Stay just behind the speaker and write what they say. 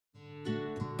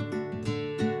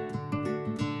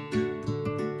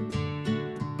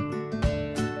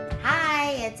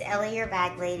it's Ellie, your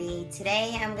bag lady.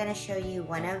 Today I'm going to show you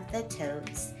one of the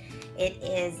totes. It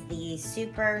is the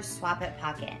Super Swap It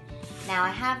Pocket. Now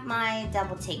I have my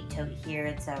double take tote here.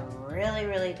 It's a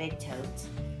really big tote.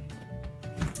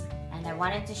 And I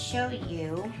wanted to show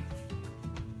you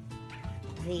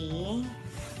the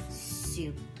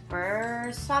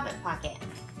Super Swap It Pocket.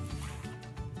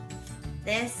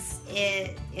 This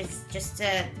is just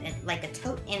like a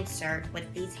tote insert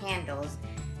with these handles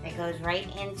that goes right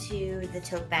into the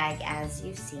tote bag. As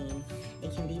you've seen,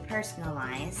 it can be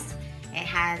personalized. It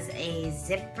has a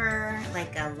zipper,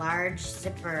 like a large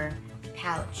zipper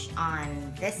pouch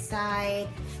on this side,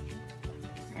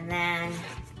 and then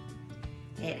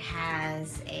it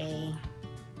has a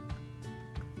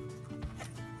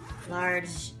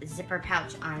large zipper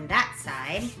pouch on that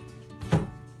side.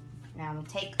 Now I'm gonna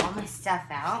take all my stuff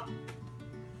out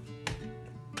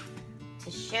to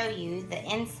show you the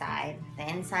inside. The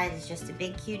inside is just a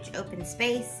big, huge open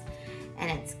space,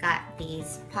 and it's got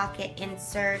these pocket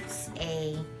inserts,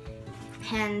 a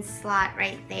pen slot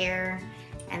right there,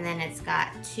 and then it's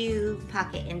got 2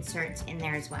 pocket inserts in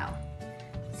there as well.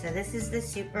 So this is the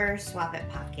Super Swap It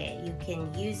Pocket. You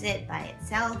can use it by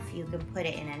itself, you can put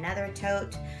it in another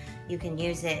tote, you can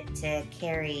use it to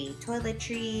carry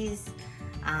toiletries.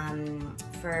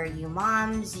 For you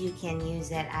moms, you can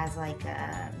use it as like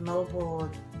a mobile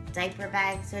diaper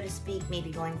bag, so to speak,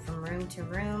 maybe going from room to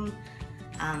room.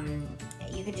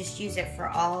 You could just use it for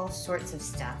all sorts of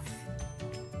stuff.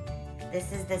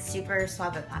 This is the Super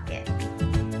Swap It Pocket.